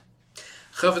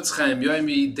Chofetz Chaim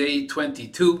Yomi, day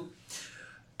 22,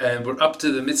 and we're up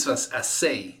to the mitzvahs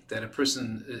asay, that a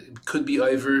person could be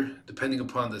over, depending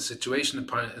upon the situation,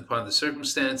 upon the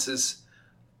circumstances,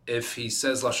 if he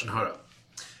says Lashon Hara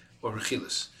or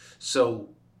Rechilus. So,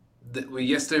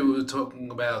 yesterday we were talking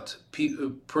about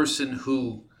a person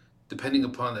who, depending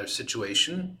upon their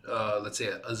situation, let's say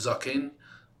a zaken.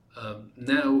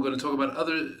 Now we're going to talk about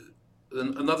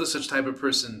another such type of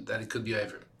person that it could be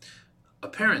over. A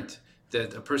parent,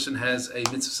 that a person has a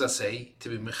mitzvah saseh to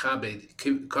be mechabed,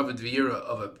 covered v'yira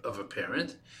of a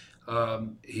parent.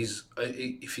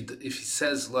 If he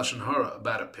says lashon hara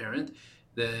about a parent,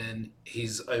 then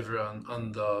he's over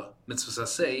on the mitzvah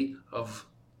saseh of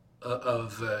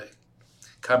kabedus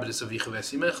avicha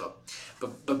v'esimecha.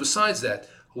 But besides that,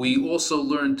 we also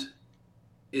learned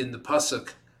in the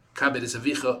pasuk kabedus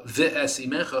avicha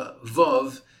v'esimecha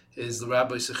vav is the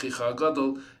Rabbi Sechicha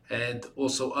Agadol, and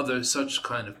also other such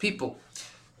kind of people,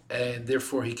 and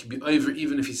therefore he can be over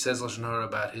even if he says lashon hara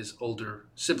about his older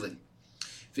sibling.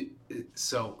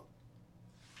 So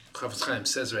Chofetz Chaim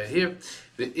says right here,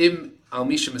 "Ve'im al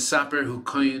misha mesaper hu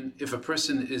koyin." If a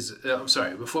person is,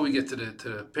 before we get to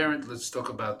the parent, let's talk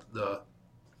about a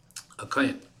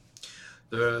koyin.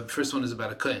 The first one is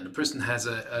about a koyin. The person has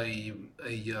a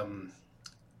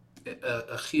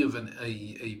chiyuv and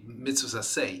a mitzvah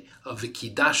saseh of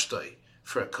v'kidashtoi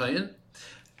for a kohen.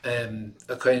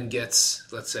 A kohen gets,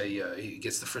 let's say, he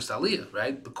gets the first aliyah,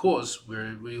 right? Because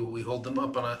we hold them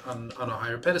up on a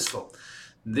higher pedestal.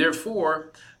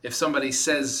 Therefore, if somebody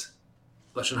says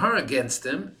lashon hara against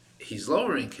him, he's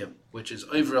lowering him, which is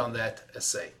over on that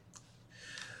essay.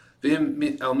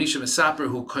 If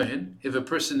a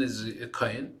person is a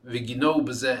kohen,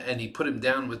 and he put him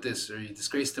down with this, or he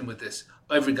disgraced him with this,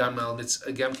 he's over on the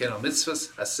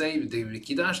mitzvahs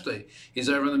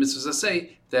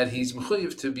asay, that he's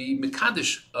mechuyev to be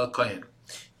mekadosh a kohen.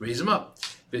 Raise him up.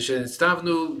 That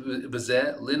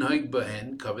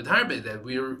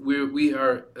we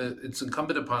are it's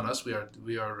incumbent upon us. We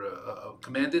are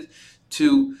commanded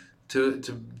to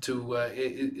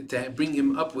bring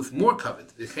him up with more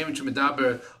covet.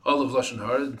 All of lashon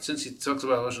hara, and since he talks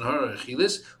about lashon hara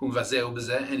chilis,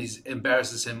 and he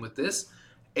embarrasses him with this,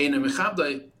 he's not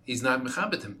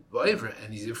mechabed him,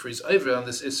 and he's over on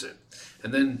this isser.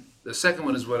 And then the second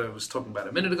one is what I was talking about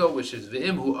a minute ago, which is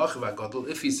v'im hu achiv agadol,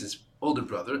 if he's his older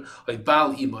brother, or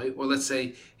bal imay, or let's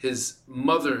say his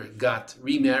mother got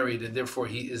remarried, and therefore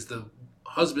he is the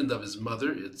husband of his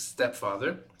mother, his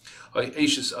stepfather, or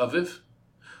Eishes Aviv,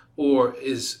 or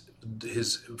is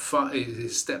his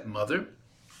stepmother.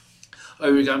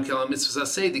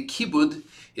 The kibud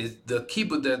is the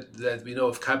kibud that we know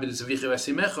of kabedus avicha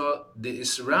v'esimecha, the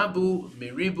israbu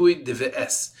meribui de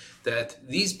v'es, that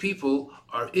these people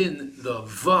are in the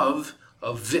vav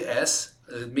of v'es.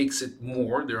 It makes it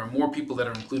more. There are more people that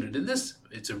are included in this.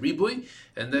 It's a ribui,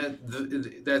 and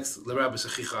that's the Rabbi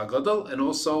Sechicha Agadol, and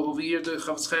also over here the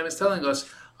Chofetz Chaim is telling us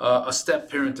a step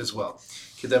parent as well.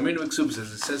 Kedamrinu Ksubas,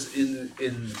 as it says in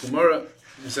Gemara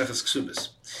Maseches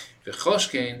Ksubas,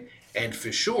 v'choshkein, and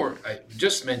for sure, I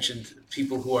just mentioned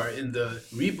people who are in the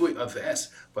ribui of es,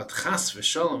 but chas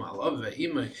v'shalom alav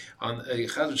ve'imay, on a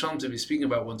chas v'shalom to be speaking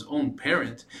about one's own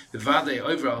parent, v'vadei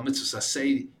over al mitzvah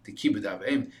sasei the kibbud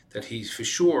avim, that he's for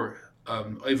sure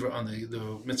over on the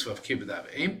mitzvah of kibbud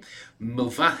avim.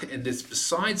 Milvad, and it's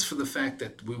besides for the fact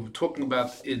that we were talking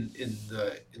about in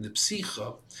the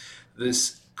psicha,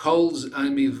 this calls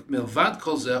milvad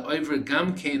calls over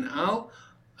gam kein al.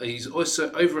 He's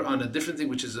also over on a different thing,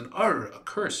 which is an a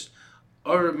curse.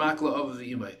 Makla of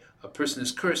imay. A person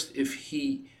is cursed if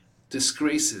he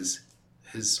disgraces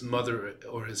his mother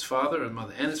or his father, or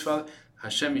mother and his father.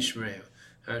 Hashem Yishmereinu.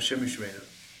 Hashem Yishmereinu.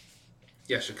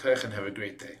 Yashakayach, and have a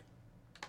great day.